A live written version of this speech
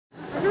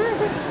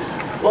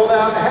Well,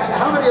 now,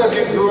 how many of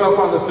you grew up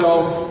on the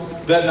film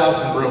Bed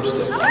Knobs and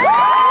Broomsticks?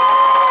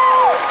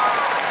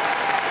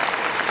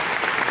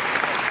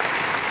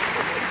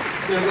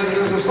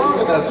 There's a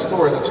song in that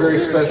score that's very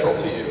special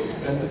to you.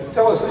 And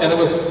tell us, and it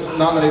was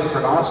nominated for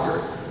an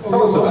Oscar.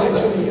 Tell us about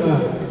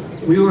that.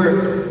 We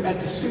were at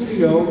the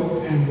studio,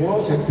 and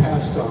Walt had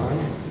passed on,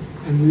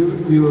 and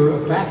we were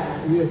back.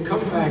 We had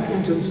come back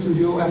into the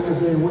studio after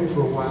being away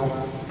for a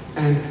while,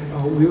 and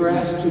we were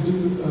asked to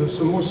do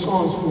some more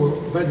songs for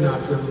Bed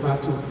Knobs. They were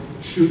about to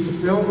shoot the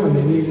film, and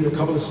they needed a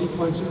couple of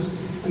sequences.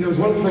 And there was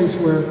one place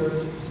where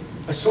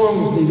a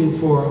song was needed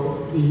for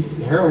the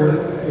heroine,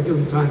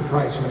 Eglantine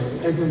Price,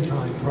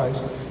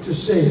 to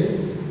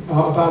sing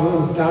about a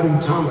little doubting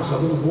Thomas, a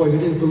little boy who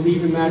didn't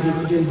believe in magic,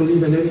 he didn't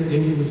believe in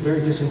anything, he was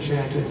very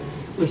disenchanted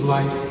with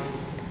life.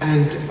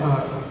 And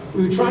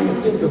we were trying to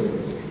think of,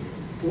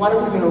 what are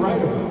we going to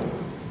write about?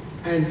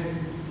 And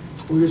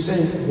we were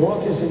saying,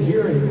 Walt isn't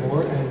here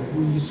anymore, and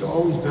we used to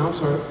always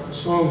bounce our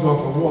songs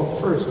off of Walt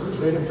first. We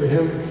played them for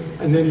him,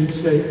 and then he'd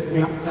say,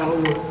 yeah,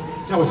 that'll work.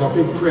 That was our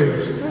big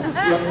praise.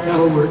 Yep,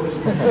 that'll work.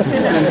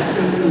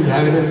 And we'd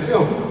have it in the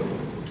film.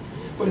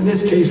 But in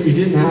this case, we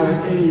didn't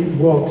have any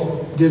Walt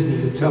Disney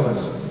to tell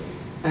us.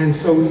 And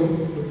so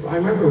I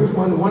remember it was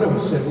one of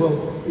us said, well,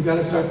 we got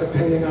to start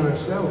depending on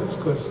ourselves,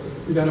 because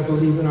we got to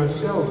believe in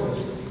ourselves.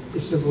 It's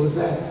as simple as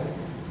that.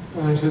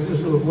 And I said,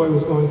 this little boy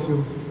was going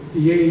through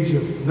the age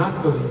of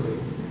not believing.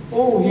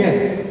 Oh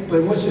yeah,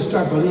 but once you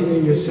start believing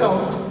in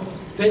yourself,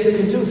 then you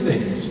can do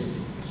things.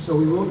 So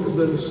we wrote this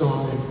little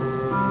song, and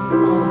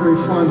I'm very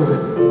fond of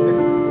it.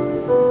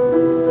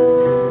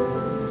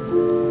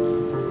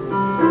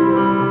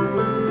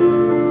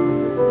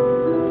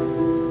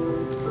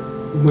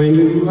 When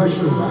you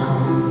rush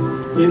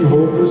around in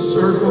hopeless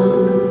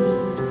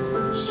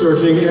circles,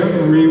 searching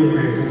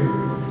everywhere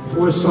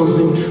for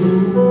something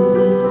true,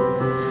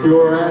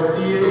 you're at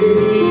the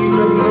age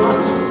of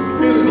not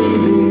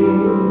believing,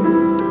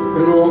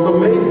 and all the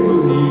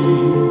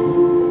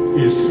make-believe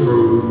is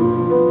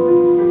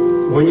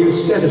through. When you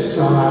set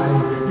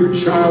aside your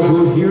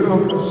childhood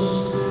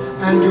heroes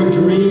and your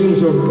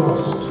dreams are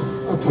lost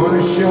upon a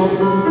shelf,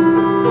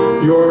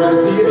 you're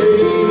at the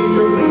age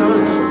of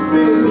not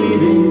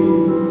believing.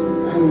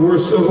 And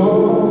worst of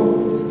all,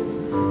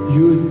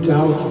 you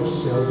doubt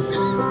yourself.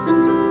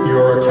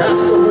 You're a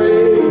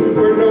castaway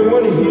where no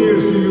one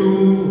hears you,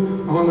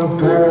 on a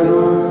barren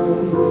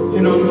isle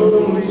in a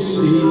lonely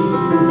sea.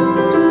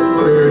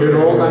 Where did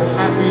all the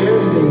happy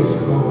endings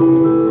go?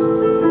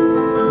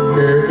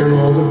 Where can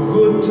all the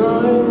good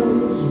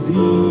times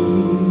be?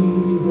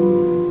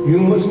 You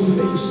must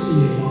face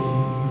the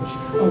age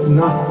of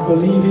not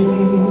believing,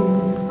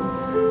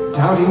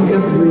 doubting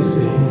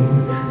everything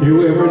you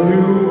ever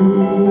knew,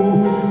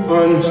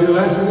 until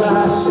at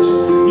last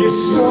you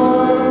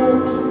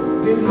start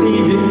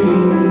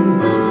believing.